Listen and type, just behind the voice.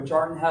which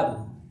art in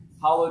heaven,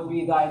 hallowed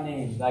be thy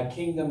name. Thy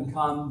kingdom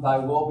come, thy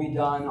will be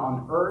done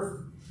on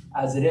earth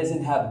as it is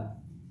in heaven.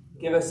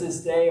 Give us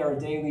this day our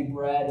daily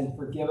bread, and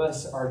forgive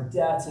us our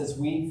debts as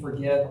we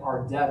forgive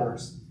our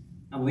debtors.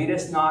 And lead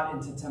us not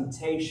into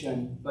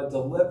temptation, but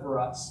deliver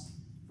us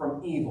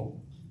from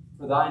evil.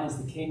 For thine is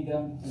the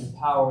kingdom, and the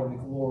power, and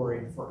the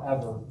glory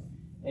forever.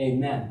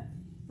 Amen.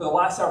 For the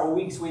last several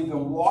weeks, we've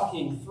been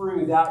walking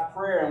through that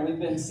prayer, and we've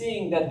been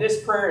seeing that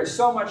this prayer is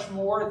so much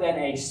more than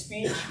a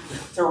speech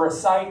to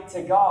recite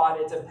to God.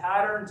 It's a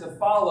pattern to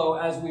follow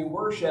as we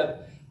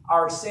worship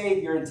our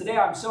Savior. And today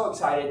I'm so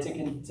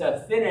excited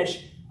to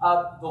finish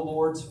up the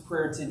Lord's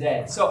Prayer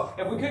today. So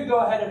if we could go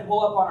ahead and pull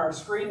up on our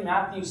screen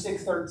Matthew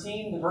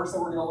 6:13, the verse that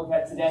we're going to look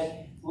at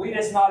today. Lead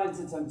us not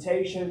into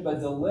temptation, but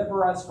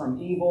deliver us from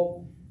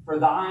evil. For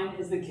thine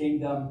is the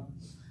kingdom,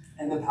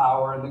 and the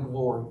power, and the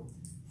glory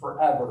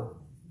forever.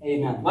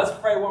 Amen. Let's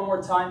pray one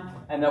more time,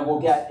 and then we'll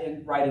get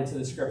right into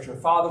the scripture.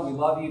 Father, we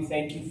love you.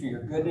 Thank you for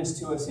your goodness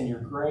to us and your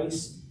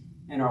grace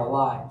in our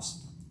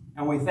lives.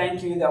 And we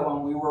thank you that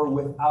when we were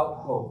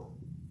without hope,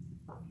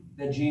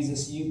 that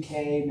Jesus, you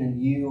came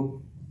and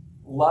you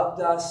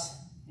loved us,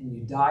 and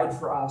you died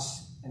for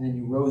us, and then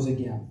you rose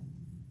again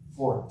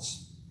for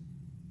us.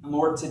 And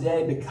Lord,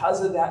 today,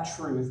 because of that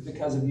truth,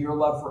 because of your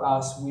love for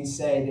us, we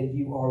say that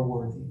you are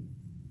worthy.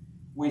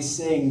 We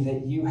sing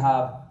that you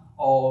have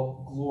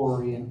all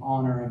glory and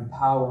honor and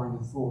power and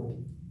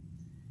authority.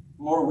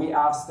 Lord, we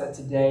ask that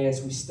today,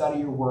 as we study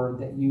your word,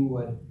 that you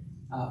would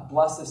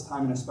bless this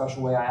time in a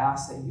special way. I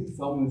ask that you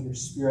fill me with your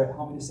spirit.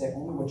 Help me to say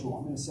only what you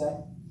want me to say.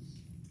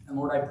 And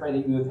Lord, I pray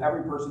that you, with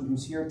every person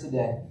who's here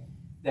today,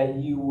 that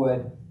you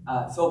would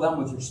fill them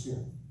with your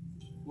spirit.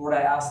 Lord,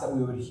 I ask that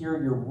we would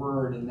hear your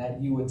word and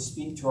that you would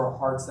speak to our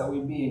hearts, that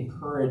we'd be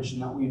encouraged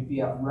and that we'd be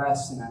at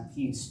rest and at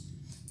peace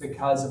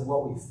because of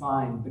what we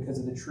find, because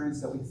of the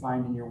truths that we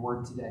find in your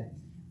word today.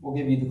 We'll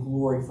give you the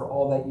glory for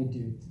all that you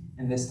do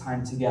in this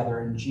time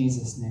together. In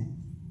Jesus' name,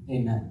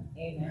 amen.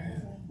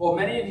 Amen. Well,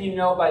 many of you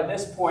know by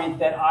this point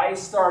that I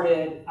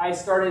started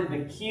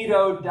the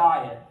keto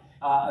diet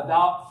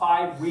about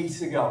 5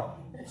 weeks ago.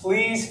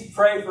 Please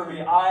pray for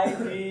me. I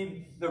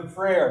need the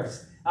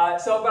prayers.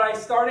 But I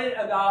started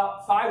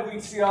about 5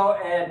 weeks ago,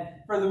 and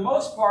for the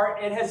most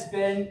part, it has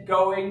been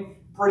going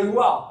pretty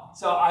well.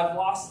 So I've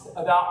lost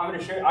about, I'm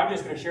just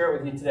going to share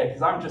it with you today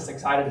because I'm just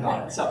excited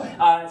about it.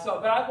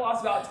 But I've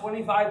lost about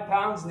 25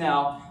 pounds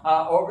now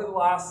over the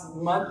last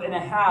month and a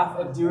half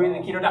of doing the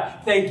keto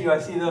diet. Thank you. I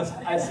see this.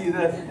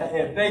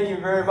 Thank you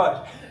very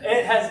much.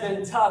 It has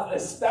been tough,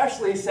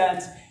 especially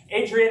since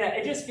Adriana,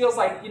 it just feels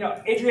like,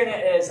 Adriana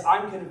is,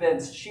 I'm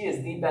convinced she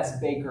is the best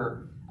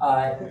baker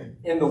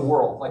in the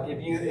world. Like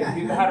if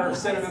you've had her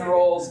cinnamon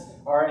rolls,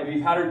 or if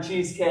you've had her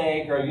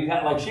cheesecake, or if you've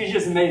had, she's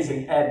just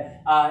amazing. And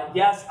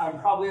yes, I'm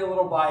probably a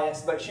little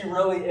biased, but she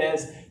really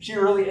is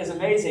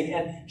amazing.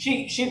 And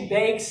she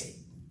bakes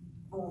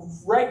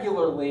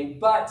regularly,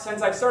 but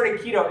since I've started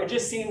keto, it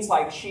just seems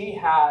like she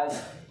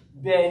has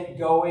been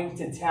going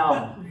to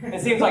town.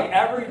 It seems like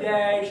every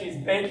day she's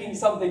baking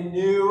something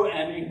new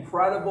and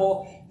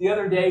incredible. The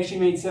other day she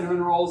made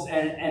cinnamon rolls,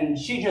 and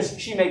she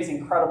makes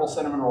incredible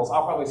cinnamon rolls.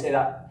 I'll probably say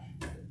that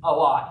a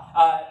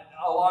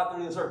lot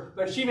through this earth.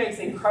 But she makes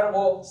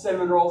incredible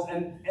cinnamon rolls,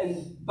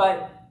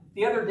 but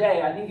the other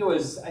day, I think it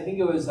was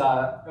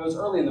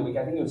early in the week.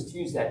 I think it was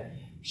Tuesday.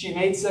 She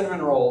made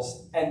cinnamon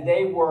rolls, and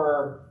they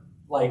were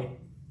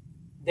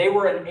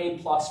an A+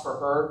 for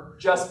her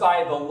just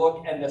by the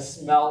look and the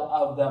smell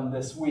of them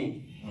this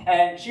week.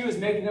 And she was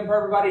making them for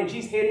everybody, and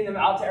she's handing them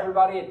out to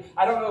everybody. And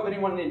I don't know if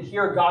anyone in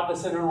here got the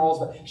cinnamon rolls,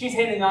 but she's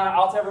handing them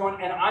out to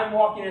everyone. And I'm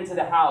walking into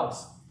the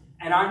house,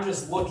 and I'm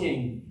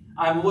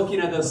looking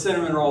at those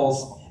cinnamon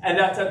rolls, and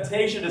that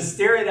temptation is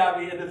staring at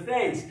me in the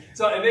face.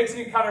 So it makes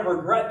me kind of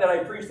regret that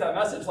I preached that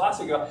message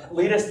last week ago.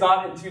 Lead us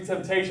not into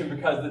temptation,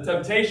 because the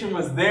temptation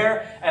was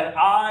there, and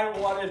I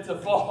wanted to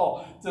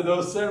fall to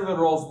those cinnamon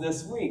rolls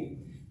this week.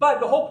 But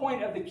the whole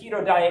point of the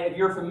keto diet, if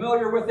you're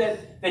familiar with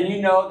it, then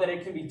you know that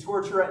it can be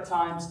torture at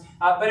times.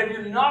 But if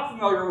you're not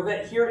familiar with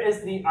it, here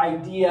is the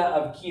idea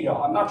of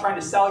keto. I'm not trying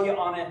to sell you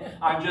on it.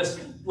 I'm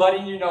just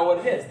letting you know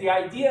what it is. The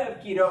idea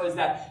of keto is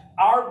that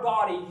our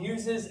body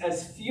uses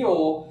as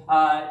fuel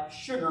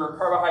sugar or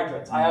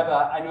carbohydrates.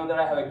 I know that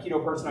I have a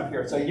keto person up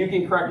here, so you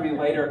can correct me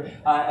later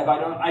if I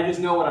don't. I just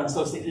know what I'm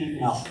supposed to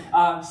eat now.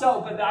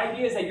 But the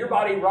idea is that your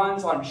body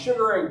runs on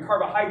sugar and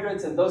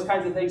carbohydrates and those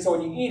kinds of things. So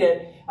when you eat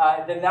it,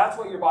 then that's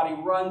what your body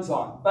runs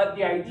on. But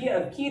the idea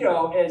of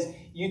keto is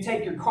you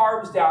take your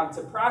carbs down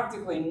to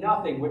practically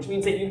nothing, which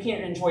means that you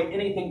can't enjoy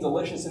anything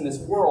delicious in this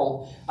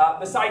world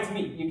besides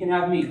meat. You can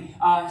have meat.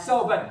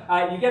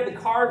 You get the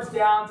carbs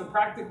down to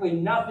practically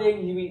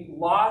nothing. You eat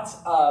lots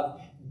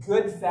of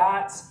good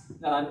fats,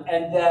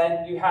 and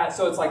then you have,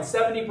 so it's like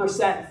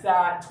 70%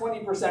 fat,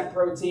 20%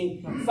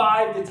 protein,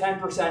 5 to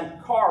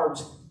 10%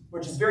 carbs,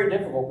 which is very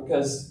difficult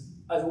because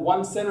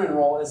one cinnamon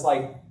roll is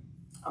like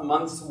a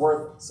month's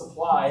worth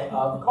supply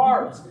of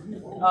carbs.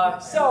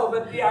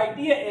 But the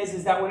idea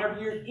is that whenever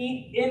you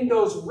eat in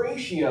those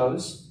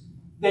ratios,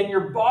 then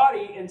your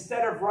body,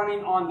 instead of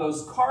running on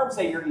those carbs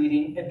that you're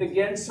eating, it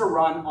begins to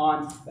run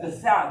on the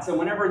fats. And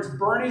whenever it's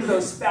burning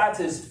those fats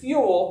as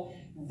fuel,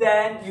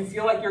 then you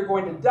feel like you're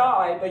going to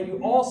die, but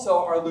you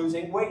also are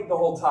losing weight the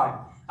whole time.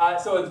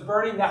 So it's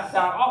burning that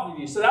fat off of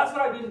you. So that's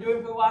what I've been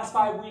doing for the last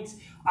 5 weeks.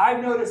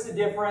 I've noticed a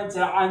difference,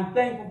 and I'm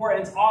thankful for it.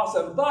 It's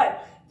awesome.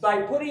 But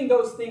by putting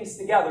those things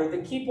together, the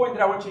key point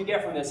that I want you to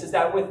get from this is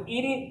that when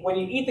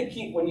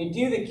you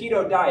do the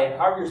keto diet,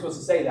 however you're supposed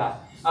to say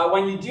that,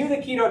 when you do the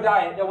keto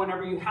diet, then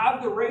whenever you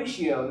have the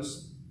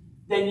ratios,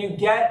 then you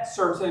get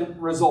certain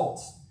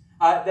results.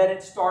 Then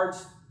it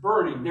starts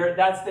burning.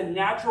 That's the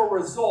natural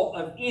result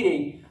of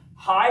eating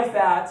high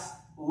fats,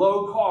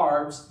 low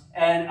carbs,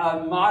 and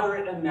a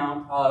moderate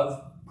amount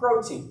of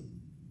protein.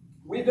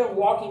 We've been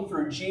walking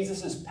through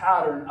Jesus'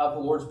 pattern of the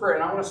Lord's Prayer,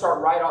 and I want to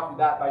start right off the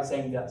bat by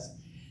saying this.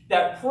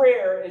 That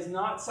prayer is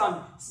not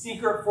some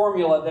secret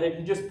formula that if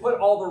you just put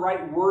all the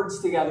right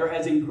words together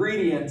as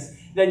ingredients,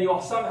 then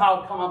you'll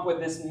somehow come up with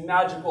this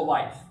magical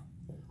life.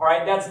 All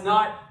right, that's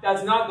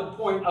not the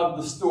point of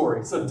the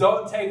story. So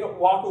don't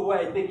walk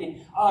away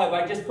thinking, oh, if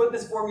I just put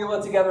this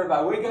formula together, if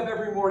I wake up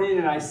every morning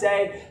and if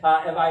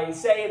I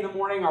say in the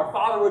morning, our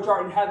Father which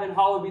art in heaven,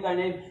 hallowed be thy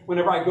name.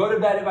 Whenever I go to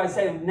bed, if I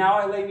say, now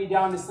I lay me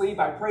down to sleep,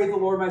 I pray the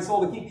Lord my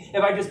soul to keep.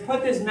 If I just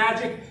put this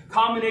magic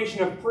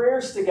combination of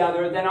prayers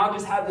together, then I'll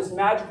just have this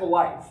magical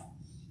life.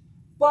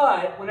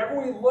 But whenever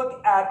we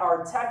look at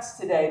our text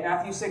today,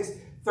 Matthew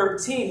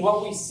 6:13,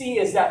 what we see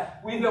is that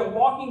we've been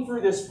walking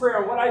through this prayer,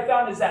 and what I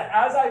found is that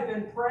as I've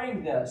been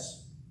praying,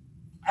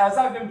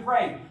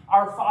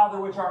 our Father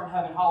which art in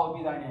heaven, hallowed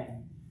be thy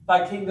name.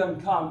 Thy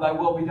kingdom come, thy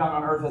will be done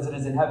on earth as it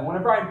is in heaven.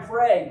 Whenever I'm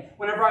praying,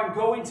 whenever I'm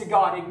going to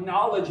God,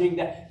 acknowledging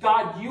that,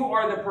 God, you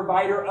are the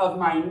provider of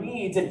my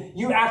needs, and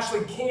you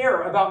actually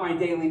care about my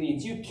daily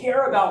needs. You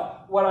care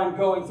about what I'm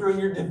going through,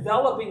 and you're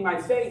developing my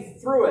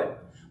faith through it.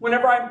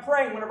 Whenever I'm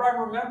praying, whenever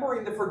I'm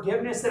remembering the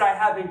forgiveness that I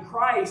have in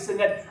Christ and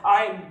that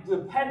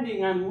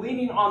I'm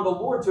leaning on the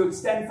Lord to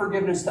extend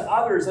forgiveness to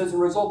others as a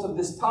result of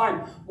this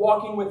time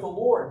walking with the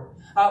Lord.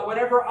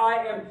 Whenever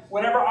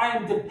I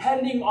am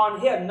depending on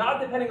Him, not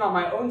depending on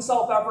my own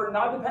self-effort,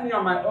 not depending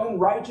on my own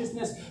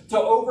righteousness to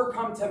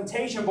overcome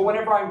temptation, but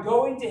whenever I'm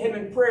going to Him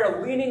in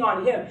prayer, leaning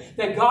on Him,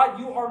 that God,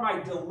 you are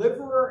my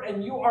deliverer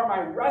and you are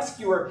my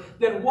rescuer,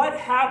 then what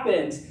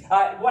happens?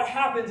 What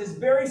happens is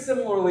very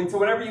similarly to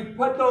whenever you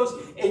put those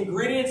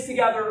ingredients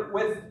together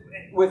with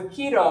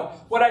keto,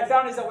 what I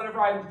found is that whenever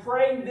I'm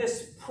praying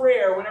this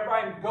prayer, whenever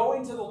I'm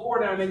going to the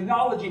Lord and I'm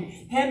acknowledging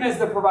Him as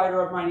the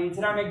provider of my needs,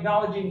 and I'm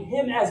acknowledging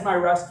Him as my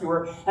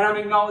rescuer, and I'm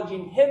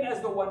acknowledging Him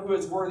as the one who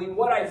is worthy,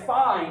 what I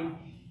find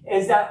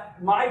is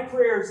that my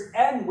prayers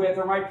end with,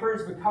 or my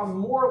prayers become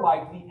more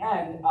like the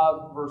end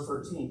of verse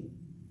 13.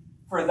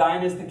 For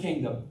thine is the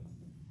kingdom,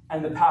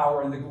 and the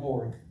power, and the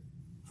glory,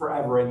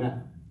 forever.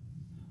 Amen.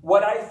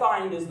 What I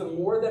find is the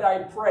more that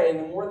I pray, and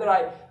the more that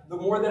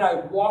I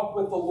walk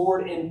with the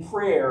Lord in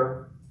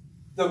prayer,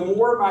 the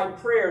more my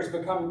prayers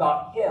become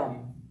about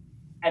Him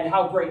and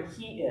how great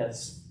He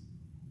is,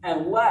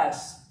 and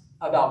less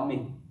about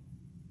me.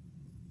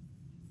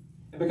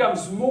 It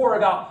becomes more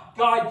about,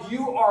 God,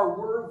 you are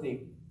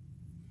worthy,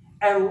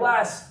 and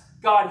less,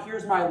 God,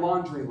 here's my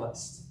laundry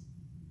list.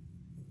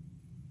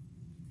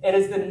 It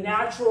is the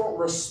natural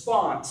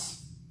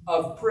response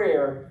of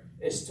prayer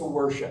is to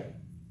worship.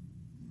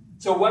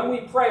 So when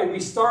we pray, we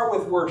start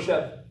with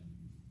worship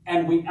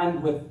and we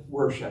end with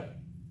worship.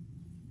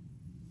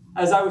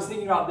 As I was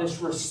thinking about this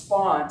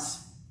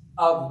response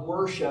of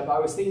worship, I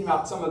was thinking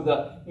about some of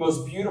the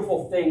most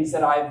beautiful things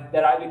that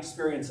I've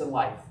experienced in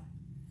life.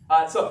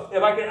 So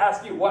if I could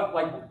ask you,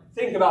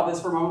 think about this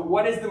for a moment.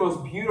 What is the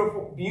most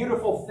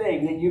beautiful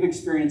thing that you've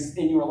experienced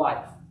in your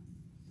life?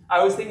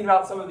 I was thinking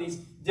about some of these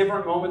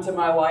different moments in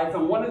my life,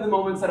 and one of the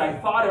moments that I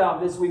thought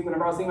about this week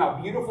whenever I was thinking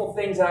about beautiful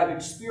things that I've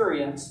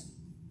experienced,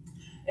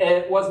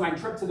 it was my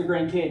trip to the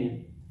Grand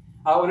Canyon.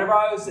 Whenever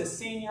I was a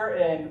senior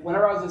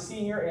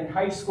in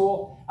high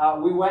school,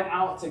 we went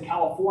out to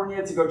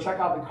California to go check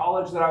out the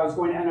college that I was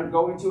going to end up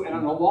going to, and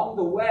along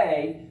the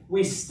way,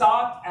 we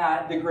stopped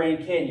at the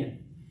Grand Canyon.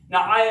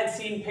 Now, I had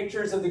seen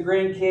pictures of the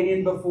Grand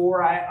Canyon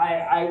before.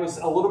 I was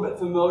a little bit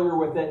familiar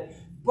with it,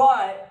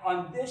 but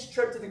on this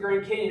trip to the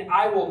Grand Canyon,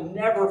 I will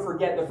never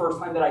forget the first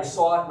time that I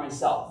saw it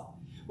myself.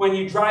 When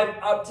you drive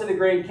up to the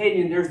Grand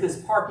Canyon, there's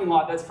this parking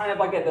lot that's kind of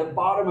like at the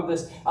bottom of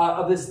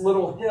this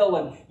little hill,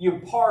 and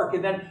you park.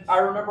 And then I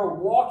remember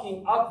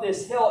walking up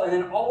this hill, and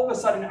then all of a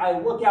sudden I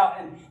look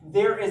out, and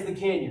there is the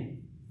canyon.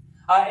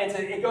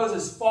 It goes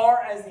as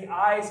far as the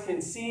eyes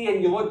can see,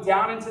 and you look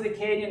down into the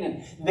canyon,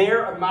 and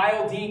there, a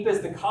mile deep,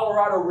 is the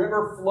Colorado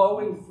River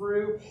flowing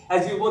through.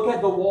 As you look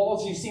at the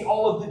walls, you see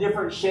all of the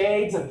different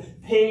shades of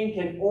pink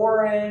and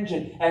orange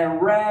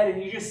and red,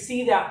 and you just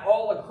see that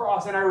all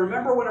across. And I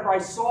remember whenever I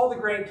saw the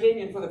Grand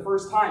Canyon for the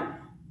first time,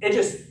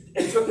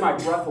 it took my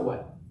breath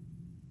away.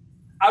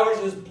 I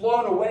was just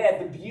blown away at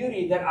the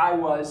beauty that I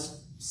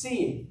was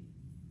seeing.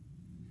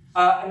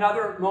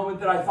 Another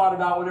moment that I thought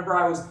about whenever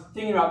I was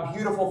thinking about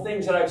beautiful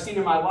things that I've seen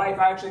in my life,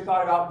 I actually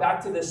thought about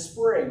back to this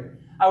spring.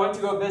 I went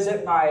to go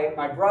visit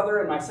my brother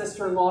and my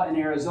sister-in-law in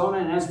Arizona,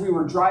 and as we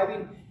were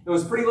driving, it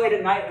was pretty late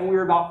at night, and we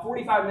were about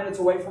 45 minutes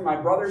away from my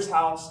brother's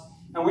house,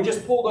 and we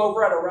just pulled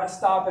over at a rest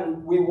stop,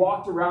 and we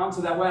walked around so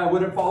that way I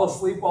wouldn't fall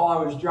asleep while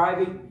I was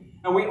driving.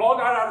 And we all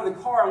got out of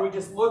the car, and we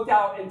just looked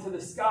out into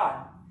the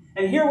sky.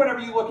 And here, whenever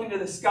you look into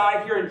the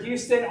sky here in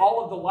Houston,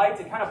 all of the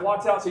lights, it kind of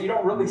blocks out so you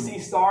don't really see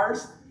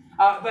stars.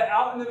 But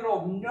out in the middle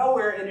of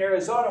nowhere in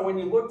Arizona, when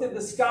you looked at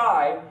the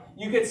sky,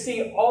 you could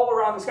see all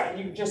around the sky.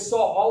 You just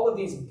saw all of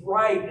these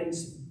bright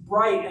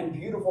and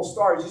beautiful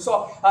stars. You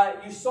saw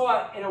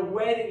it in a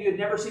way that you had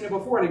never seen it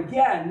before. And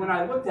again, when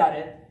I looked at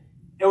it,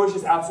 it was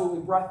just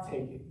absolutely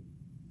breathtaking.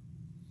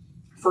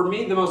 For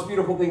me, the most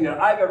beautiful thing that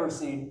I've ever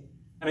seen,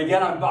 and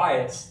again, I'm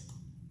biased,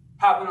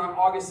 happened on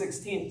August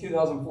 16th,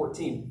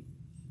 2014.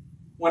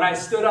 When I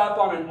stood up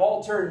on an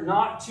altar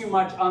not too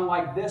much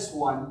unlike this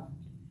one,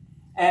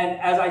 and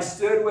as I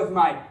stood with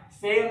my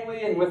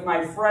family and with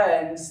my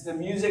friends, the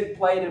music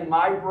played and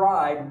my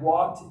bride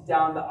walked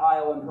down the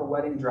aisle in her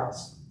wedding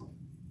dress.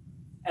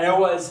 And it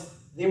was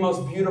the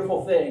most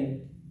beautiful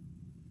thing,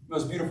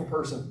 most beautiful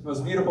person,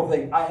 most beautiful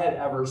thing I had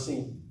ever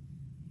seen.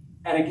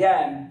 And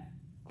again,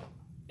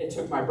 it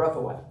took my breath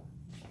away.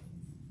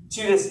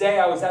 To this day,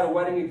 I was at a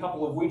wedding a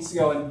couple of weeks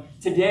ago, and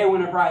today,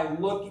 whenever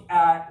I'm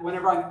at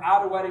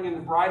a wedding and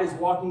the bride is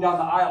walking down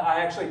the aisle,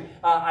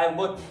 I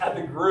look at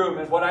the groom,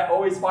 and what I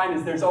always find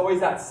is there's always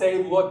that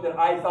same look that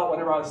I felt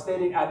whenever I was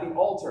standing at the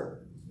altar.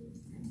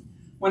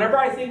 Whenever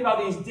I think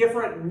about these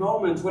different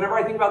moments, whenever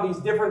I think about these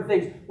different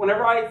things,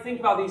 whenever I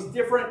think about these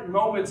different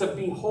moments of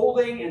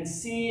beholding and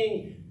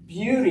seeing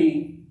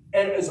beauty,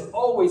 it is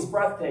always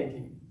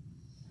breathtaking.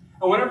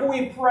 And whenever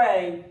we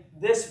pray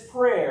this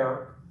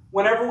prayer,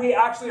 whenever we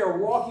actually are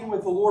walking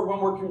with the Lord, when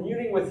we're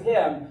communing with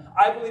Him,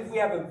 I believe we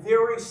have a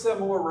very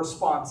similar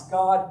response.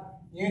 God,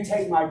 you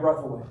take my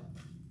breath away.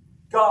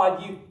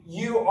 God,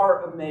 you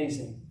are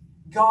amazing.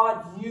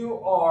 God, you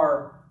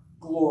are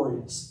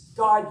glorious.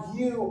 God,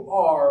 you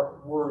are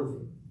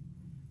worthy.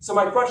 So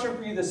my question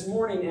for you this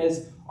morning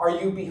is, are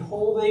you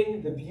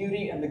beholding the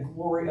beauty and the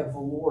glory of the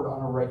Lord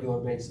on a regular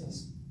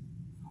basis?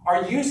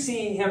 Are you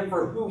seeing Him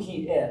for who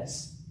He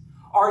is?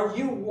 Are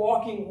you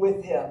walking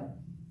with Him?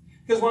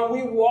 Because when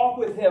we walk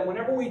with Him,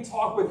 whenever we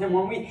talk with Him,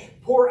 when we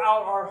pour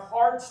out our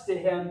hearts to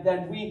Him,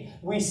 then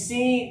we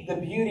see the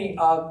beauty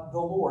of the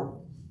Lord.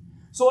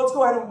 So let's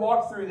go ahead and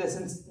walk through this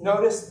and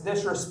notice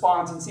this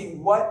response and see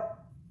what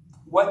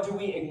do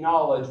we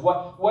acknowledge?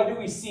 What do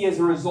we see as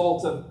a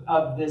result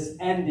of this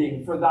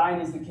ending? For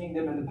thine is the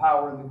kingdom and the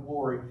power and the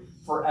glory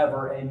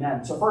forever.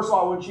 Amen. So first of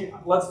all,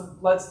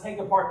 let's take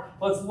apart,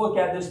 let's look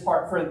at this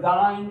part. For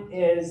thine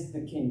is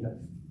the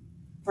kingdom.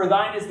 For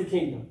thine is the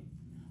kingdom.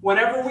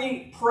 Whenever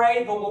we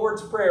pray the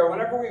Lord's Prayer,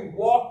 whenever we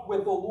walk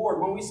with the Lord,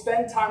 when we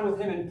spend time with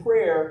Him in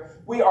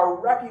prayer, we are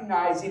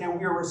recognizing and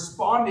we are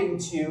responding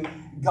to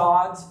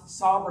God's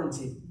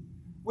sovereignty.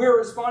 We are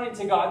responding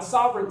to God's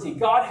sovereignty.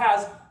 God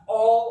has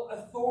all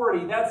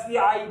authority. That's the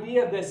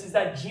idea of this, is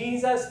that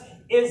Jesus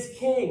is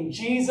King.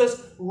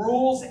 Jesus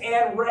rules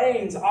and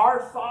reigns.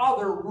 Our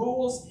Father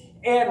rules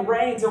and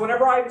reigns. And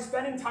whenever I'm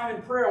spending time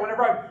in prayer,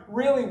 whenever I'm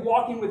really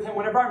walking with Him,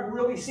 whenever I'm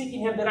really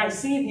seeking Him, then I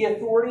see the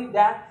authority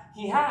that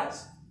He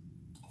has.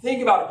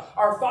 Think about it.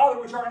 Our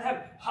Father which art in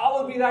heaven,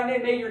 hallowed be thy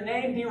name. May your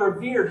name be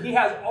revered. He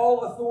has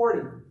all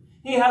authority.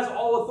 He has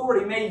all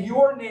authority. May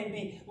your name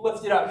be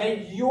lifted up.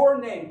 May your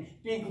name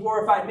be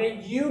glorified.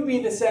 May you be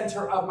the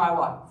center of my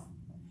life.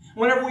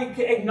 Whenever we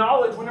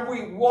acknowledge, whenever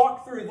we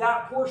walk through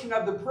that portion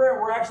of the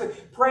prayer, we're actually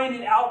praying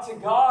it out to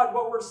God.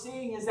 What we're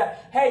seeing is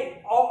that,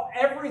 hey,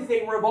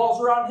 everything revolves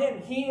around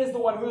Him. He is the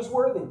one who is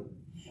worthy.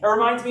 It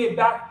reminds me of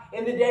back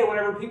in the day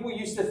whenever people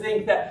used to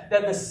think that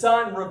the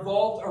sun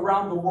revolved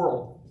around the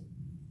world.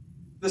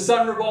 The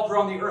sun revolved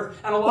around the earth.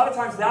 And a lot of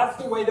times that's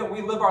the way that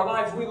we live our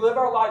lives. We live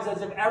our lives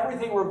as if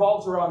everything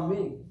revolves around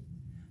me.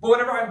 But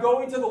whenever I'm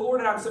going to the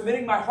Lord and I'm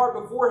submitting my heart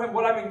before Him,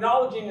 what I'm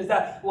acknowledging is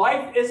that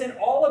life isn't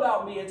all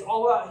about me. It's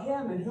all about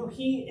Him and who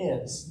He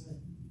is.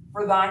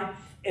 For thine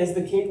is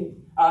the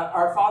kingdom.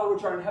 Our Father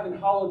which art in heaven,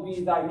 hallowed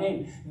be thy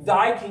name.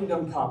 Thy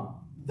kingdom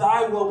come.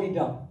 Thy will be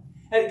done.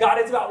 And God,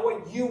 it's about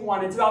what you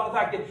want. It's about the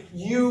fact that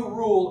you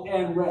rule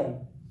and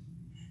reign.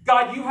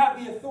 God, you have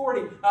the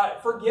authority.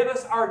 Forgive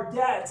us our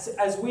debts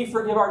as we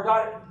forgive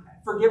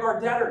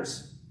our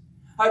debtors.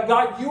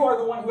 God, you are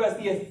the one who has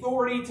the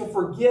authority to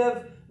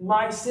forgive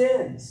my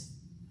sins.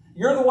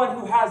 You're the one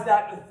who has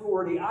that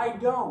authority. I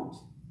don't.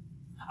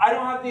 I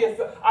don't have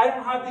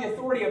the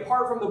authority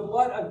apart from the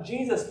blood of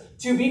Jesus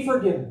to be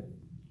forgiven.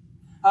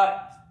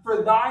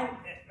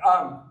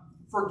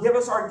 Forgive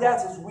us our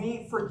debts as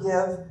we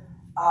forgive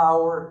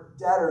our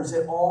debtors.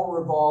 It all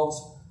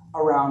revolves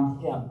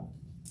around Him.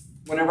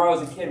 Whenever I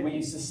was a kid, we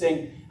used to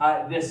sing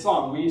this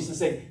song. We used to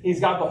sing,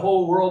 He's got the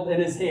whole world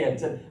in His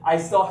hands. And I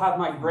still have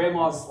my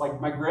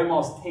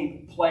grandma's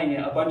tape playing it.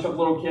 A bunch of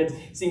little kids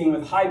singing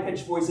with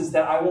high-pitched voices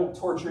that I won't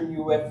torture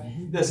you with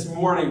this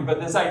morning.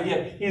 But this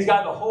idea, He's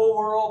got the whole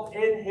world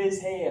in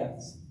His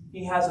hands.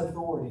 He has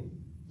authority.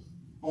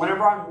 And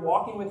whenever I'm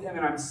walking with Him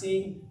and I'm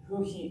seeing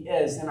who He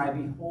is, and I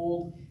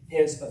behold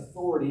his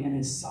authority and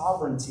his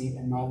sovereignty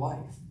in my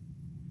life.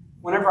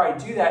 Whenever I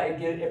do that,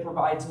 it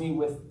provides me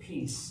with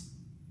peace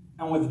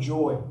and with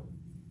joy,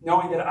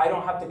 knowing that I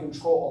don't have to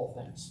control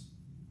all things.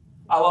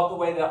 I love the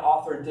way that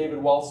author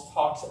David Wells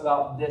talks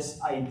about this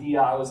idea.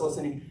 I was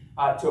listening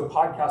to a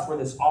podcast where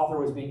this author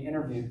was being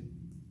interviewed,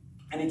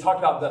 and he talked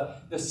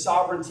about the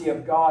sovereignty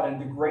of God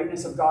and the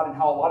greatness of God, and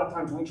how a lot of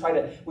times we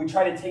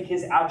try to take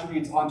his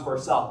attributes onto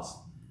ourselves.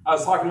 I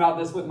was talking about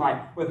this with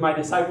my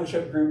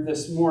discipleship group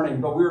this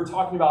morning, but we were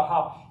talking about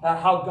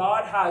how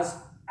God has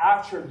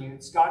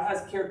attributes, God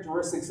has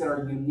characteristics that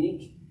are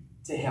unique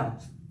to him.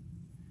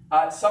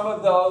 Some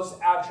of those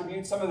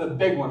attributes, some of the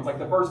big ones, like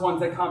the first ones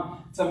that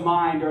come to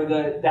mind, are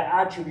the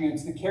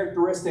attributes, the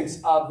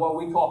characteristics of what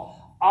we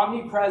call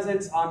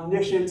omnipresence,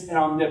 omniscience, and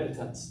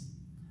omnipotence.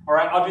 All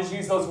right, I'll just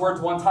use those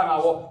words one time. I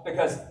will,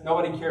 because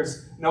nobody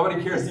cares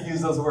to use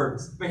those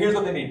words. But here's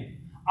what they mean.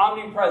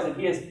 Omnipresent,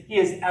 he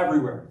is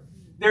everywhere.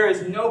 There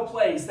is no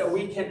place that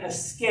we can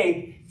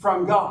escape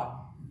from God.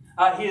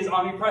 He is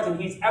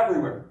omnipresent. He's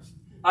everywhere.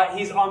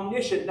 He's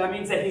omniscient. That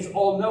means that he's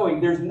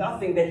all-knowing. There's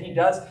nothing that he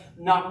does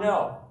not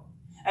know.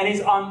 And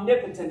he's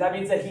omnipotent. That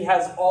means that he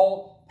has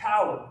all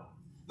power.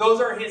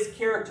 Those are his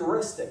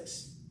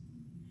characteristics.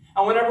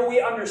 And whenever we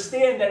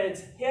understand that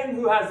it's him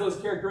who has those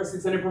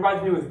characteristics, then it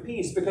provides me with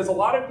peace, because a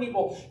lot of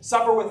people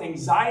suffer with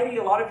anxiety,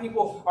 a lot of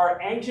people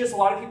are anxious, a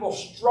lot of people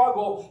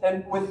struggle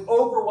and with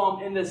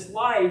overwhelm in this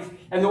life.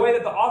 And the way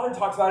that the author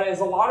talks about it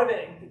is a lot of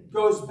it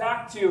goes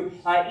back to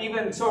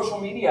even social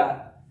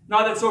media.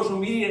 Not that social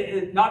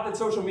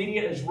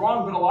media is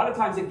wrong, but a lot of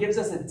times it gives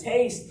us a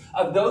taste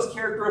of those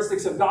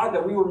characteristics of God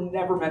that we were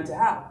never meant to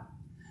have.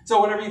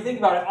 So whenever you think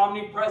about it,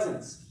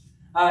 omnipresence.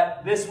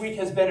 This week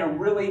has been a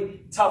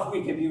really tough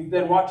week. If you've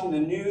been watching the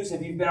news,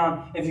 if you've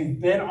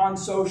been on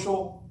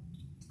social,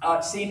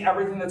 seen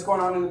everything that's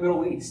going on in the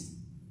Middle East,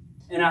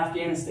 in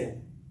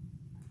Afghanistan,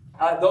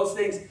 those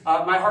things,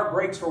 my heart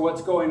breaks for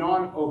what's going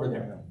on over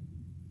there.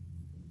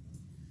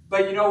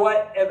 But you know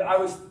what?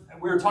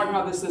 We were talking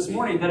about this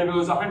morning, that if it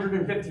was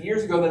 150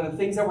 years ago, then the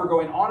things that were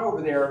going on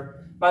over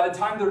there, by the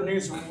time the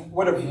news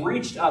would have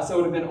reached us, it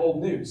would have been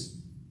old news.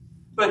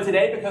 But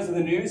today, because of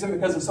the news and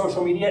because of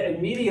social media,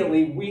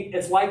 immediately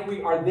it's like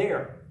we are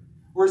there.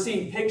 We're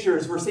seeing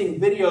pictures, we're seeing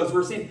videos,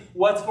 we're seeing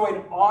what's going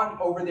on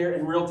over there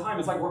in real time.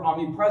 It's like we're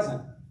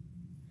omnipresent.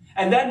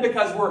 And then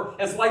because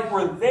it's like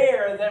we're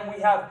there, then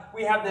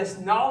we have this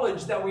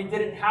knowledge that we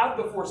didn't have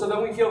before. So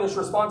then we feel this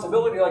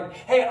responsibility, like,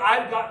 hey,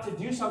 I've got to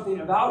do something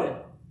about it.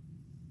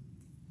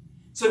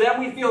 So then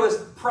we feel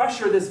this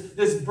pressure,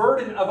 this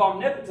burden of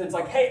omnipotence,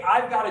 like, hey,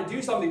 I've got to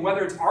do something,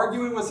 whether it's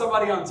arguing with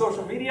somebody on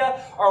social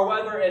media or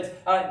whether it's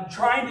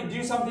trying to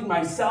do something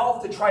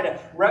myself to try to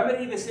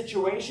remedy the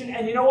situation.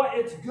 And you know what?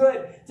 It's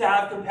good to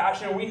have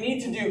compassion. We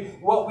need to do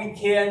what we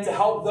can to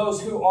help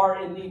those who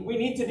are in need. We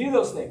need to do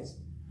those things.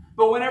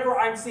 But whenever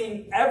I'm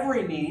seeing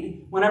every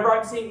need, whenever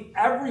I'm seeing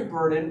every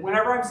burden,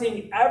 whenever I'm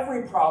seeing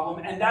every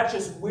problem, and that's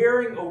just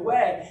wearing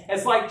away,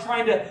 it's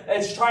trying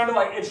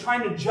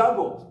to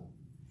juggle.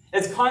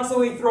 It's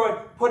constantly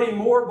putting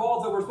more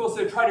balls that we're supposed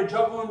to try to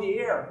juggle in the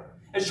air.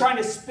 It's trying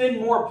to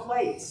spin more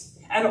plates.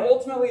 And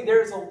ultimately,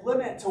 there's a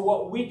limit to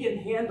what we can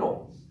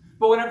handle.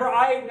 But whenever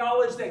I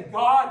acknowledge that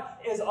God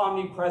is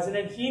omnipresent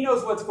and he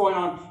knows what's going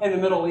on in the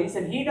Middle East,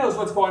 and he knows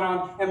what's going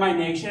on in my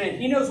nation, and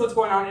he knows what's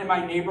going on in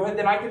my neighborhood,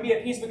 then I can be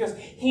at peace, because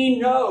he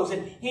knows,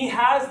 and he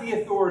has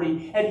the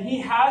authority, and he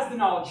has the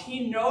knowledge.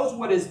 He knows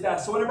what is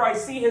best. So whenever I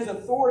see his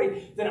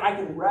authority, then I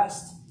can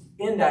rest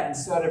in that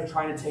instead of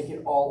trying to take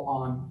it all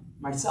on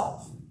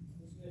myself.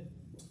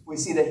 We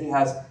see that he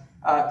has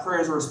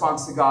prayer as a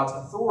response to God's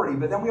authority,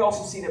 but then we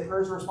also see that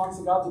prayer is a response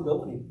to God's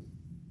ability.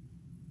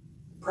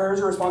 Prayer is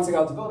a response to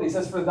God's ability. It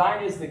says, for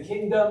thine is the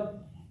kingdom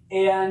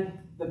and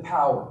the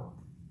power.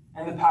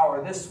 And the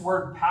power. This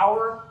word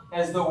power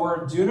is the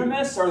word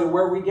dunamis, or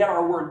where we get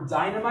our word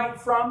dynamite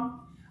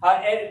from.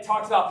 And it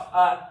talks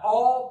about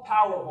all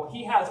powerful.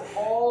 He has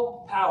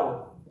all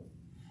power.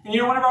 And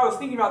you know, whenever I was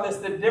thinking about this,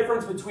 the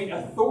difference between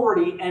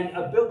authority and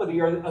ability,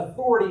 or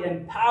authority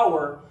and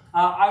power,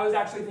 I was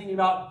thinking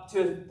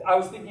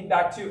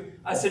back to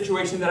a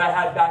situation that I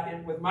had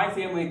back with my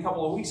family a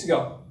couple of weeks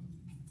ago.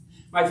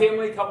 My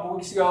family a couple of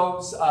weeks ago,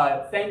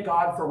 thank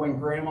God for when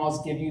grandmas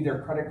give you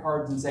their credit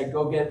cards and say,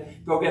 go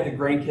get the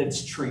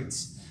grandkids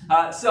treats.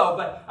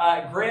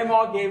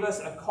 Grandma gave us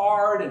a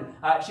card, and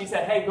she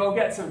said, hey, go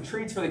get some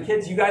treats for the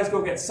kids. You guys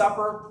go get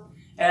supper.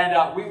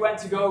 And we went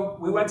to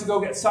go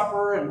get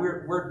supper, and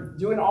we're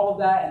doing all of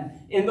that.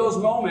 And in those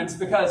moments,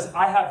 because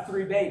I have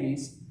 3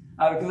 babies,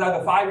 because I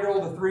have a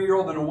 5-year-old, a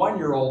 3-year-old, and a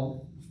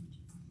 1-year-old,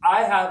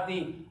 I have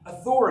the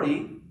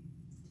authority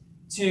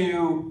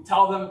to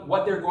tell them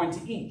what they're going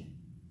to eat,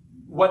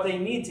 what they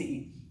need to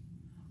eat.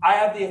 I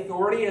have the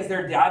authority as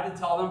their dad to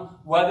tell them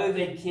whether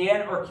they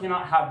can or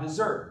cannot have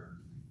dessert.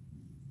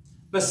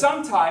 But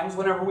sometimes,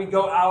 whenever we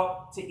go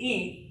out to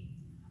eat,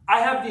 I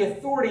have the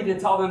authority to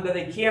tell them that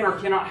they can or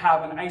cannot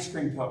have an ice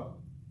cream cone.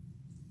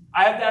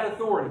 I have that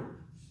authority.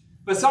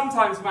 But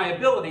sometimes my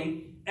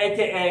ability,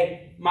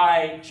 aka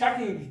my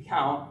checking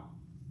account,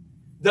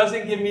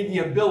 doesn't give me the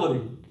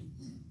ability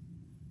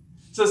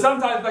So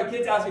sometimes my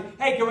kids ask me,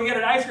 hey, can we get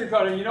an ice cream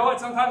cone? And you know what?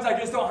 Sometimes I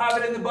just don't have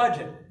it in the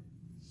budget.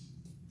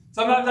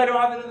 Sometimes I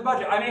don't have it in the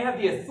budget. I may have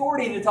the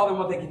authority to tell them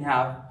what they can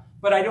have,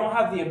 but I don't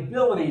have the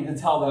ability to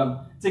tell them,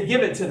 to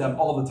give it to them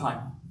all the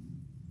time.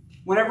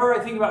 Whenever I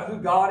think about who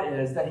God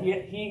is, that He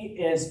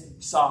is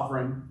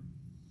sovereign,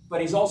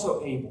 but He's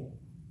also able.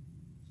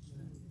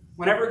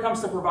 Whenever it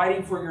comes to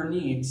providing for your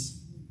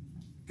needs,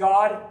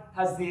 God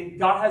has the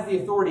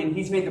authority, and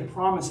He's made the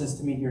promises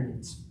to meet your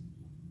needs.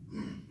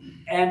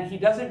 And He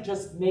doesn't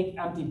just make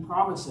empty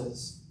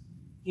promises.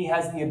 He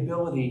has the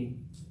ability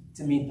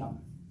to meet them.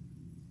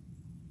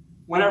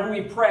 Whenever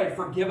we pray,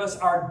 forgive us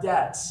our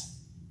debts,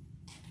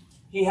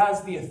 He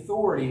has the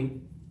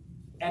authority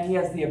and He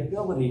has the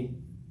ability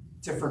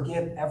to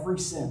forgive every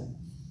sin.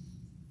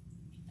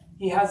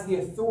 He has the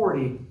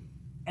authority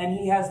and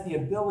He has the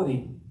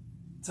ability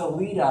to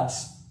lead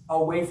us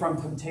away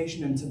from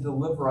temptation and to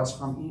deliver us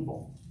from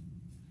evil.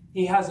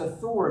 He has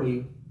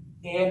authority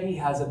and He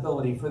has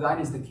ability. For thine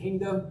is the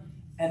kingdom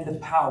and the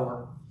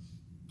power.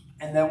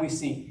 And then we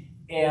see,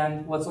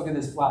 and let's look at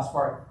this last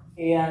part,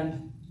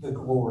 and the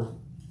glory.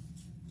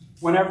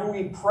 Whenever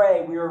we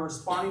pray, we are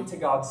responding to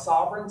God's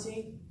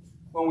sovereignty.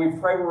 When we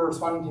pray, we're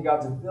responding to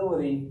God's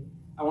ability.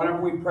 And whenever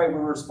we pray, we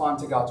respond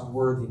to God's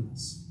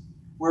worthiness.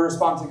 We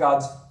respond to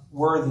God's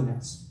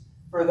worthiness.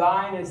 For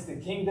thine is the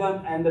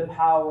kingdom and the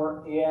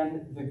power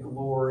and the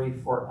glory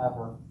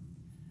forever.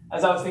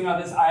 As I was thinking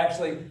about this, I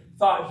actually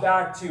thought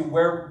back to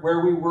where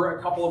we were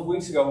a couple of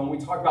weeks ago when we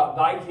talked about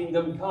thy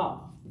kingdom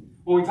come.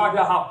 When we talked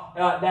about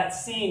how that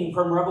scene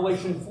from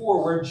Revelation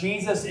 4 where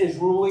Jesus is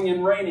ruling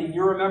and reigning.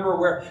 You remember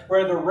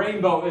where the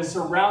rainbow is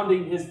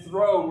surrounding His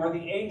throne, where the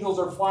angels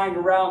are flying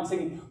around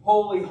singing,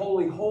 holy,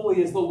 holy,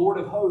 holy is the Lord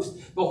of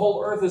hosts. The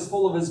whole earth is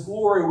full of His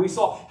glory. We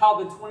saw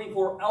how the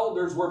 24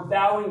 elders were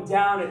bowing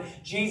down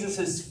at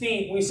Jesus'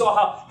 feet. We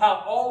saw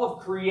how all of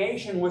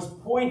creation was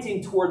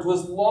pointing towards,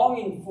 was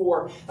longing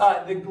for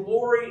the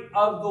glory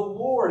of the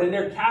Lord. And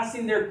they're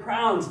casting their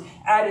crowns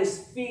at His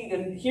feet.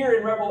 And here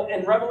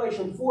in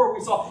Revelation 4, we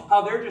saw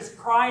how they're just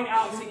crying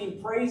out,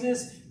 singing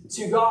praises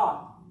to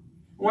God.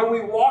 When we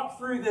walk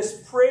through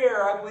this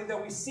prayer, I believe that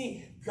we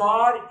see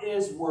God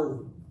is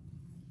worthy.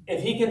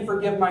 If He can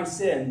forgive my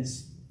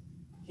sins,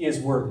 He is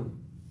worthy.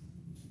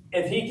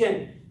 If He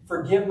can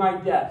forgive my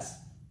debts,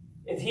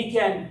 if He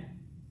can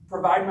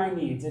provide my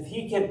needs, if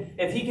He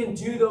can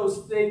do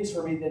those things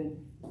for me,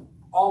 then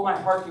all my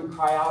heart can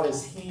cry out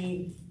is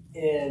He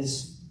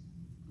is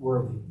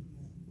worthy.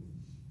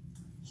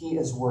 He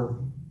is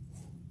worthy.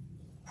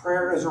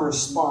 Prayer is a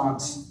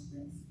response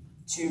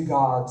to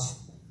God's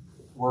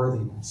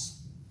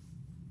worthiness.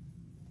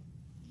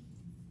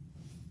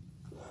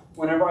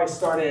 Whenever I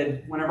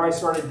started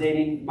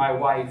dating my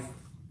wife,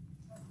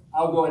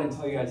 I'll go ahead and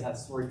tell you guys that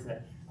story today.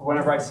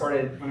 Whenever I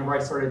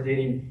started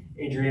dating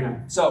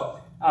Adriana. So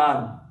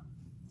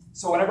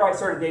whenever I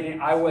started dating,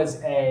 I was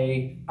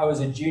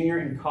a junior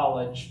in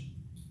college,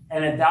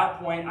 and at that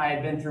point I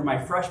had been through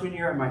my freshman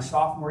year and my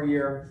sophomore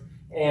year.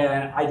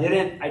 And I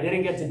didn't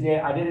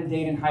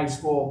date in high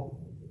school.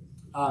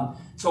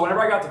 So whenever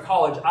I got to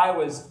college, I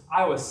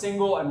was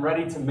single and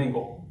ready to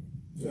mingle.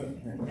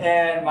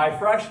 And my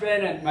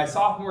freshman and my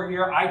sophomore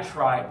year, I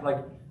tried.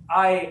 Like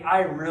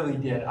I really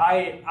did.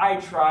 I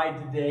tried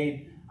to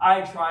date.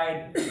 I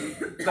tried,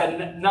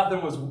 but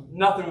nothing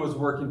was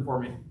working for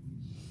me.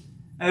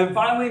 And then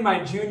finally,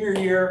 my junior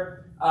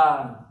year,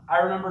 I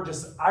remember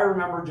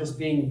just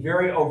being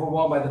very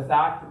overwhelmed by the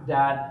fact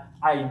that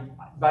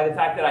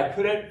I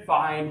couldn't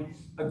find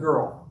a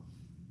girl.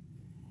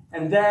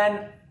 And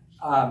then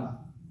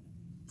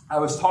I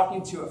was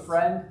talking to a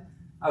friend,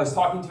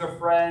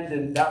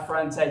 and that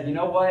friend said, you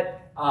know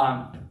what?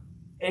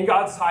 In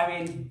God's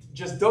timing,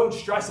 just don't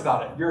stress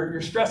about it.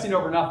 You're stressing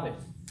over nothing.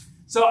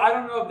 So I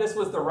don't know if this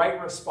was the right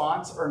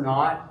response or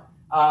not,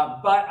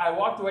 but I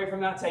walked away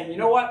from that saying, you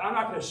know what? I'm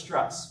not going to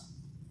stress.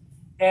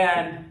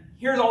 And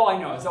here's all I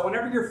know, is that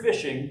whenever you're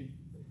fishing,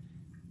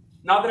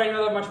 not that I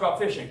know that much about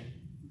fishing,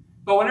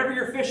 but whenever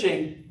you're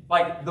fishing,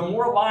 like the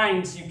more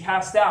lines you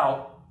cast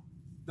out,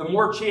 the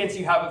more chance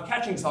you have of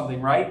catching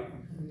something, right?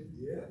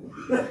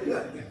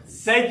 Yeah.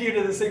 Thank you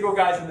to the single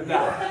guys in the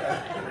back.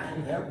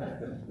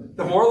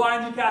 The more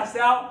lines you cast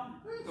out,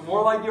 the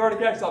more likely you are to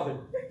catch something.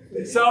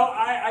 So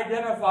I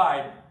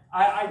identified,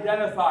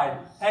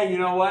 hey, you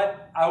know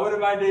what? I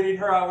wouldn't mind dating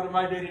her.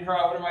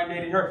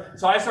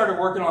 So I started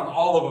working on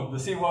all of them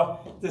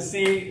to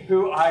see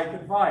who I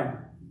could find.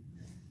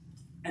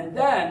 And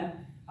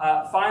then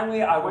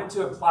finally, I went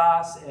to a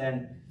class,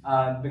 and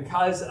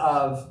because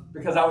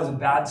I was a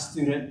bad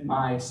student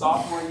my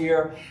sophomore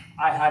year,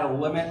 I had a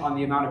limit on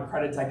the amount of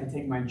credits I could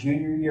take my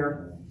junior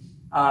year.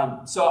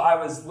 So I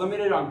was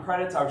limited on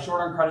credits. I was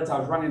short on credits. I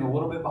was running a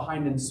little bit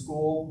behind in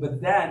school.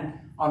 But then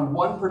on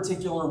one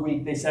particular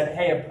week, they said,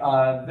 hey,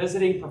 a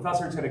visiting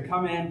professor is going to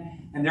come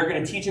in, and they're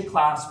going to teach a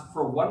class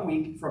for 1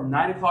 week from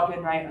 9 o'clock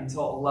at night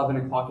until 11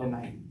 o'clock at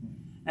night.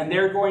 And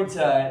they're going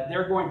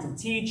to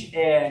teach,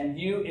 and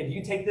if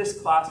you take this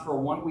class for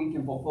 1 week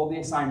and fulfill the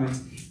assignments,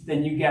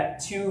 then you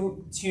get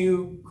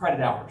two credit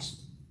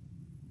hours.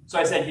 So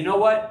I said, you know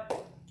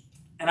what?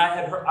 And I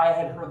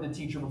had heard the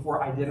teacher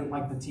before. I didn't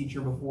like the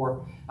teacher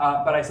before.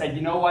 But I said,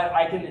 you know what?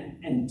 I can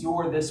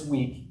endure this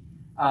week.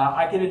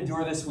 I can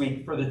endure this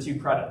week for the 2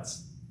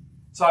 credits.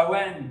 So I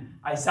went and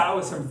I sat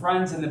with some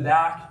friends in the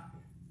back,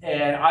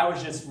 and I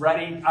was just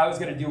ready. I was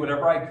going to do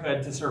whatever I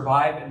could to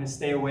survive and to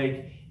stay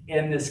awake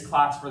in this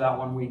class for that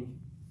 1 week.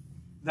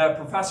 The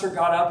professor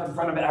got up in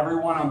front of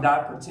everyone on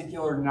that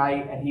particular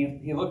night, and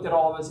he looked at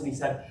all of us and he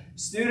said,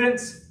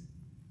 students,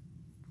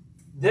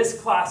 this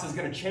class is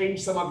going to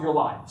change some of your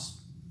lives.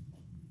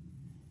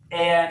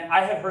 And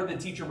I had heard the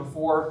teacher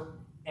before,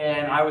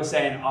 and I was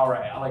saying, all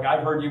right, like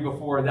I've heard you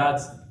before.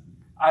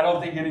 I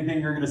don't think anything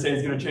you're going to say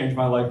is going to change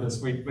my life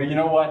this week. But you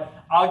know what?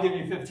 I'll give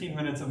you 15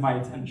 minutes of my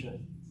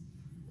attention.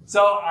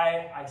 So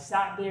I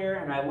sat there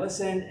and I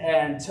listened,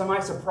 and to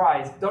my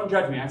surprise, don't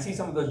judge me. I see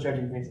some of those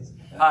judging faces.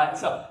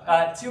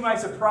 To my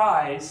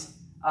surprise,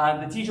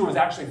 the teacher was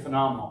actually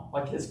phenomenal.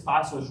 Like his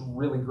class was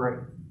really great.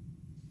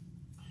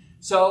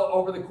 So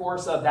over the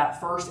course of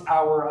that first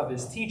hour of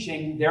his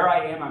teaching, there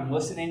I am, I'm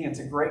listening. It's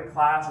a great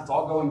class. It's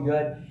all going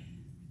good.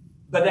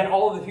 But then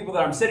all of the people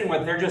that I'm sitting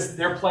with,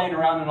 they're playing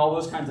around and all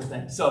those kinds of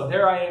things. So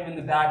there I am in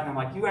the back, and I'm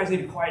like, you guys need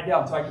to quiet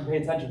down so I can pay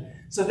attention.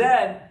 So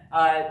then,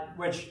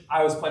 which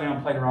I was planning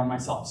on playing around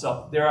myself.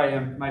 So there I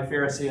am, my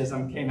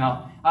Phariseeism came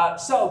out.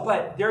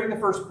 But during the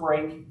first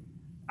break,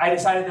 I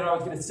decided that I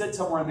was going to sit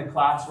somewhere in the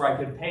class where I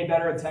could pay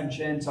better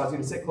attention. So I was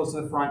going to sit close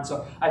to the front.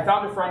 So I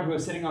found a friend who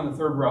was sitting on the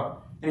 3rd row.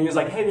 And he was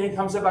like, hey, man,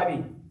 come sit by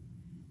me.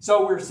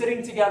 So we're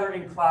sitting together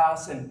in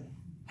class, and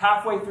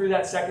halfway through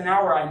that 2nd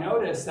hour, I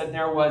noticed that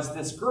there was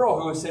this girl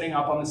who was sitting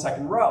up on the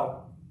 2nd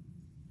row.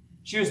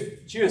 She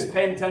was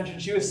paying attention.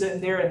 She was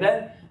sitting there, and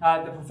then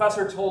the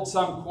professor told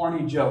some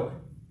corny joke.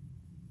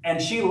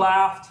 And she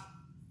laughed,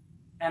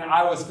 and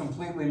I was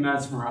completely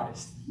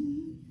mesmerized.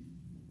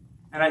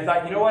 And I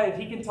thought, you know what? If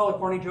he can tell a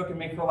corny joke and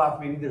make her laugh,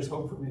 maybe there's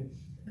hope for me.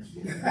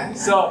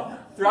 So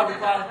throughout the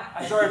class,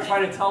 I started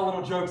trying to tell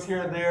little jokes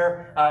here and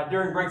there.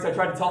 During breaks, I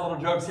tried to tell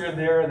little jokes here and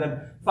there. And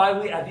then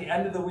finally, at the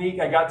end of the week,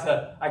 I got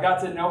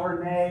to know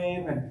her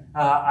name, and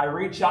I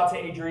reached out to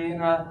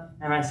Adriana,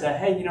 and I said,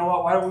 hey, you know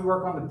what? Why don't we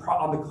work on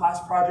the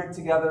class project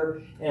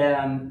together?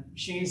 And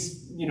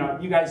she's,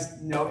 you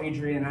guys know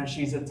Adriana.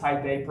 She's a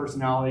type A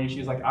personality.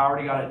 She's like, I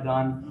already got it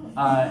done.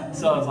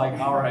 So I was like,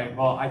 all right,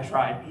 well, I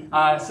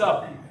tried.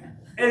 So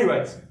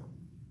anyways,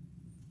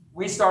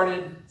 we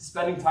started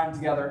spending time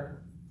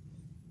together.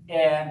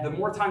 And the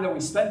more time that we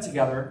spent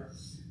together,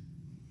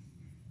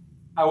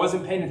 I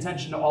wasn't paying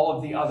attention to all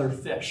of the other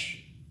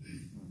fish.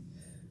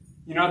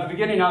 At the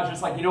beginning, I was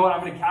just like, you know what?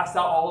 I'm going to cast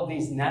out all of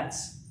these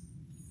nets.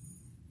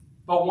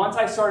 But once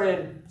I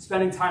started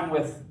spending time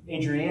with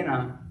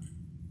Adriana,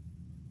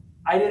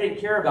 I didn't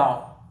care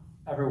about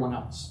everyone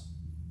else.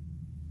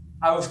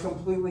 I was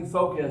completely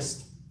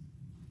focused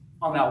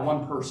on that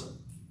one person.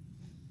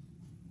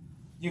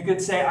 You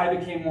could say I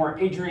became more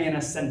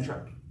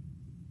Adriana-centric.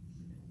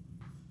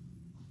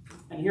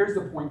 And here's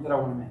the point that I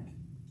want to make.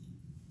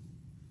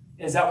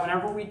 Is that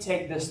whenever we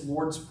take this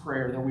Lord's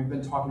Prayer that we've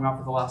been talking about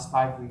for the last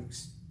 5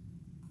 weeks,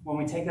 when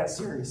we take that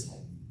seriously,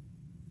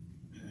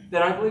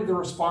 then I believe the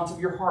response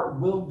of your heart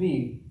will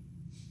be,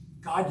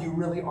 God, you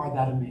really are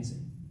that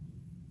amazing.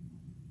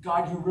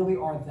 God, you really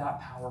are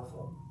that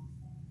powerful.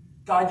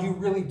 God, you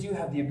really do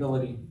have the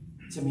ability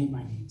to meet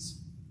my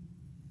needs.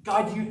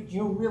 God,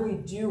 you really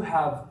do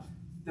have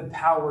the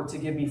power to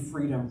give me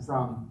freedom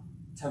from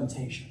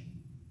temptation.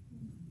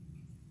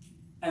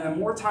 And the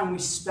more time we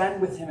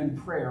spend with him in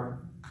prayer,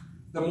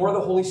 the more the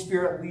Holy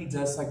Spirit leads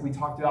us, like we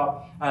talked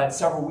about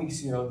several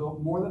weeks ago,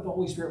 the more that the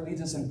Holy Spirit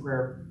leads us in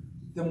prayer,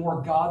 the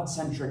more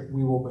God-centric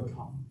we will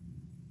become.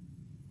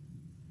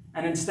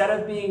 And instead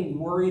of being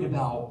worried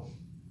about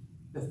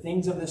the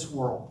things of this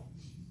world,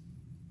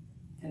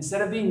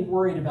 instead of being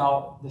worried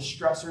about the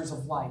stressors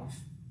of life,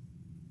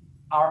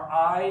 our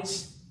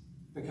eyes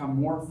become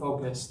more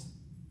focused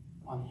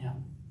on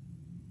him.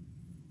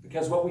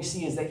 Because what we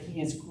see is that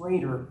he is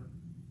greater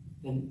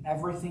than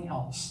everything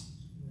else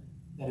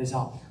that is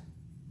out there.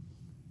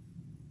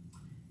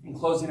 In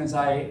closing, as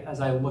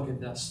I look at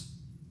this,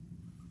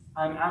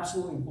 I'm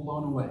absolutely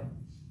blown away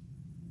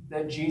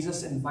that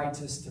Jesus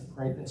invites us to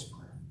pray this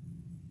prayer.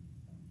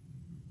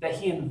 That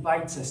he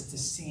invites us to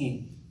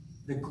see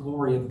the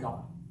glory of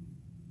God.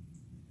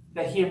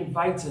 That he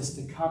invites us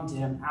to come to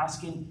him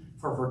asking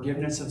for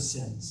forgiveness of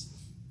sins.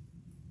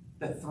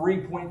 The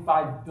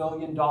 $3.5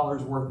 billion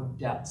worth of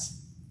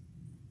debts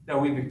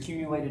that we've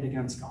accumulated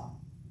against God.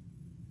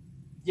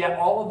 Yet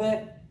all of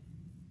it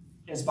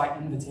is by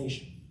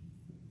invitation.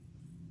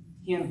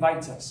 He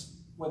invites us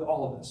with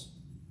all of this.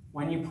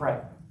 When you pray,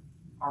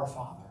 our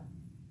Father.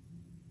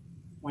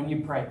 When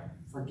you pray,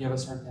 forgive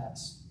us our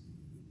debts.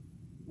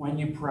 When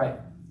you pray,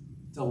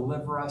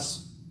 deliver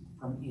us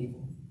from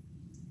evil.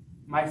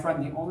 My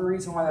friend, the only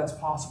reason why that's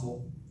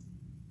possible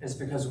is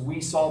because we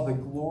saw the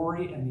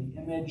glory and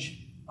the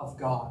image of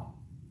God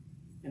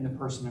in the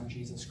person of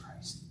Jesus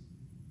Christ.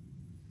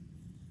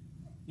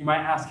 You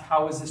might ask,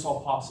 how is this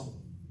all possible?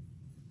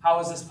 How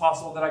is this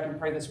possible that I can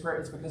pray this prayer?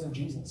 It's because of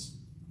Jesus.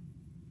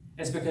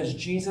 It's because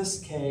Jesus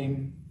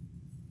came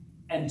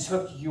and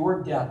took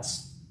your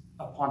debts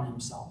upon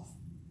himself.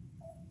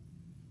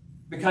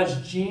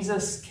 Because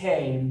Jesus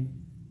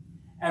came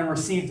and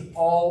received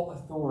all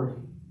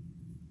authority,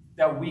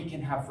 that we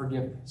can have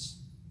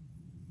forgiveness.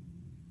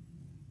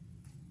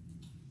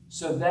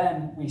 So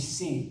then we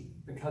see,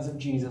 because of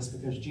Jesus,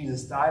 because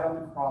Jesus died on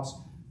the cross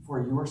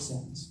for your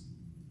sins,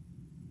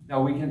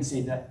 now we can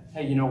see that,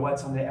 hey, you know what?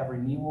 Someday every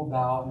knee will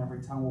bow and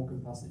every tongue will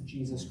confess that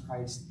Jesus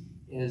Christ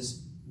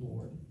is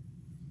Lord,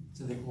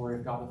 to the glory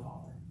of God the Father.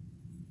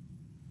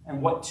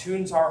 And what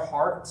tunes our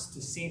hearts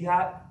to see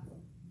that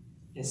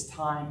is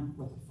time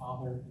with the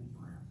Father in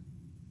prayer.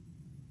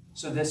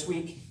 So this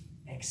week,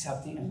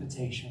 accept the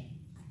invitation.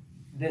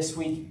 This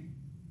week,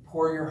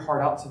 pour your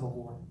heart out to the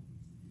Lord.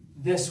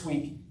 This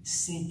week,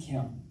 seek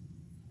him.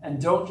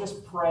 And don't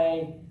just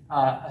pray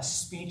a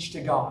speech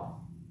to God.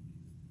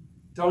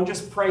 Don't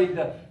just pray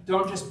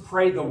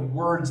the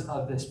words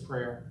of this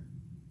prayer.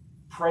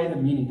 Pray the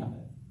meaning of it.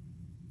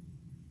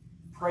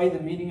 Pray the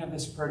meaning of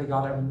this prayer to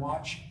God and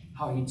watch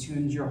how he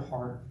tunes your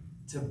heart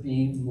to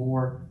be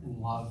more in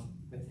love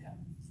with him.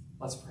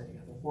 Let's pray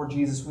together. Lord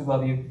Jesus, we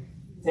love you.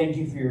 Thank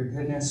you for your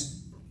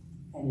goodness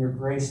and your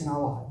grace in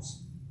our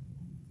lives.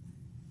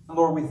 And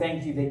Lord, we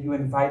thank you that you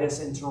invite us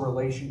into a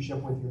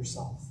relationship with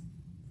yourself.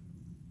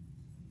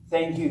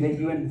 Thank you that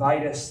you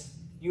invite us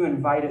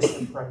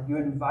to pray. You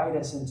invite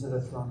us into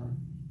the throne room.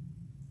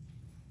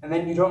 And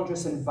then you don't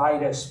just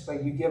invite us,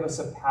 but you give us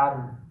a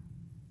pattern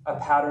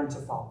to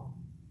follow.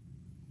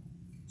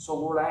 So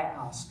Lord, I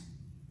ask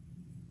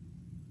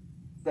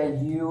that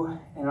you,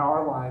 in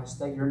our lives,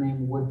 that your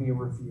name would be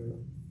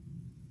revered.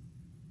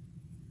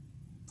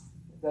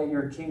 That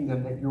your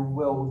kingdom, that your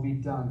will would be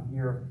done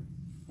here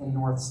in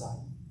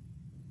Northside.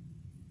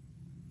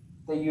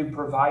 That you'd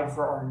provide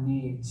for our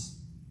needs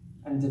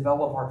and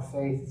develop our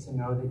faith to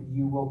know that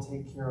you will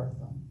take care of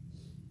them.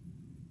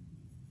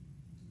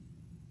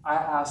 I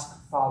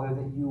ask, Father,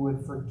 that you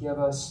would forgive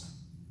us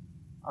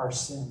our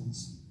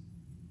sins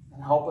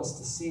and help us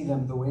to see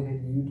them the way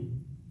that you do.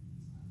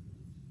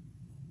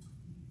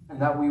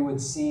 And that we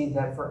would see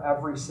that for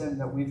every sin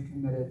that we've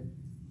committed,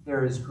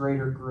 there is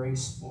greater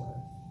grace for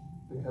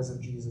it because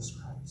of Jesus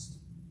Christ.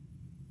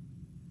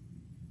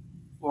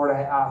 Lord,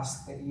 I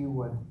ask that you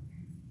would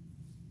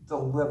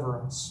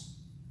deliver us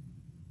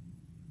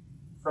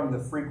from the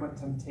frequent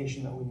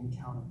temptation that we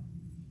encounter.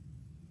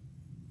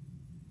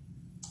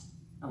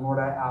 And Lord,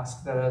 I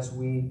ask that as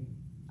we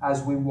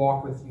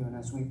walk with you and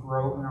as we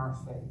grow in our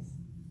faith,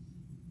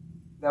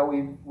 that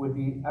we would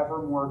be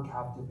ever more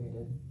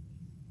captivated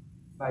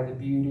by the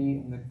beauty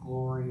and the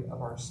glory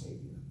of our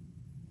Savior.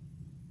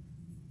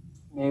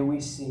 May we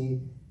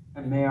see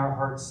and may our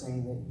hearts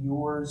sing that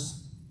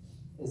yours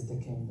is the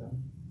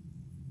kingdom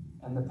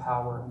and the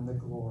power and the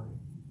glory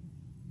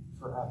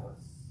forever.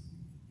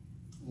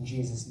 In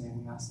Jesus'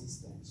 name we ask these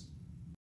things.